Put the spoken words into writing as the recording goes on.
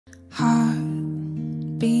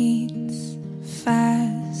Heart beats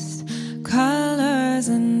fast, colors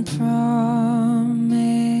and promises.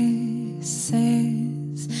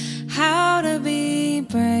 How to be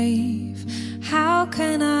brave? How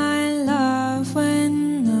can I love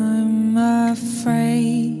when I'm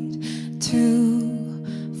afraid to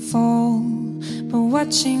fall? But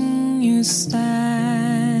watching you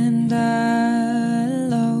stand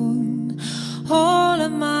alone, all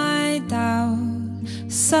of my doubt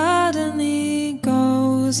suddenly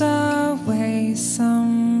goes away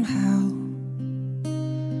somehow.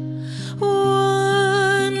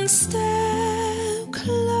 One step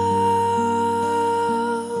closer.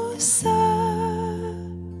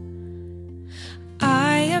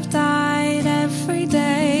 I have died every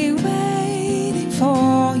day waiting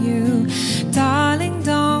for you. Darling,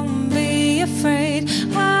 don't be afraid.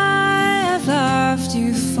 I have loved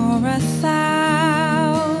you for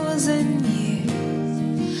 1,000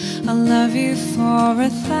 years. I'll love you for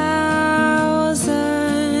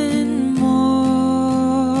 1,000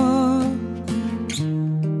 more.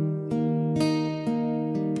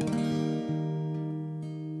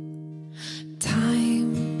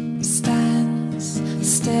 Time stands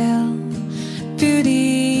still,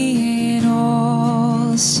 beauty in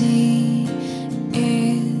all she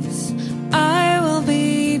is. I will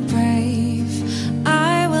be brave.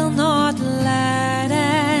 I will not let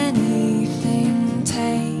anything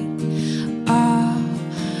take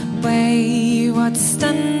away what's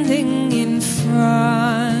standing in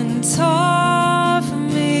front of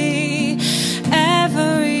me.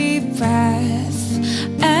 Every breath,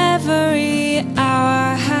 every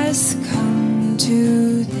hour has come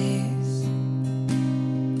to this.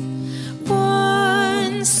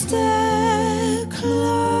 One step closer.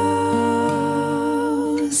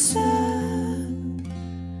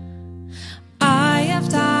 I have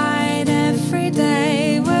died every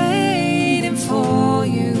day waiting for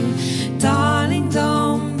you. Darling,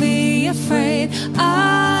 don't be afraid.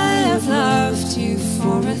 I have loved you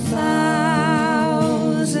for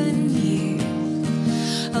 1,000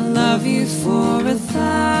 years. I'll love you for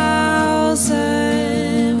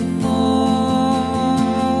 1,000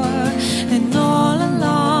 more. And all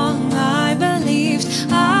along I believed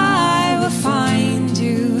I would find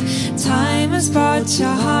you. Time has brought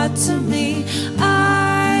your heart to me.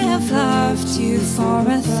 I have loved you for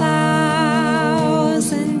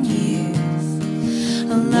 1,000 years.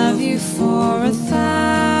 I'll love you for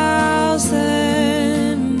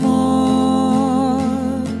 1,000 more.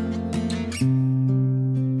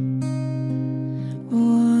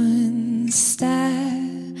 One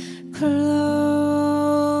step closer.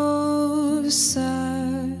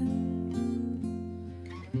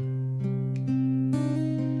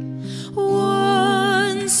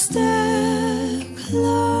 One step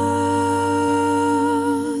closer.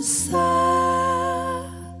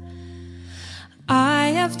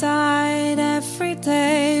 I have died every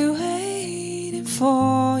day waiting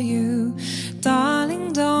for you.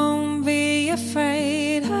 Darling, don't be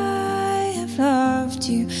afraid. I have loved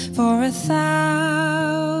you for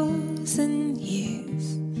 1,000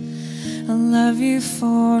 years. I'll love you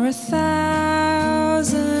for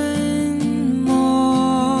 1,000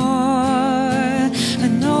 more.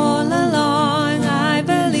 And all along I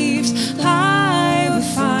believed I would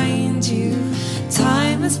find you.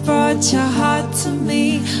 Time has brought your heart to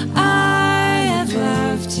me. I have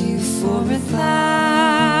loved you for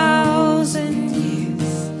 1,000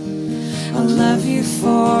 years. I'll love you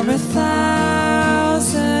for 1,000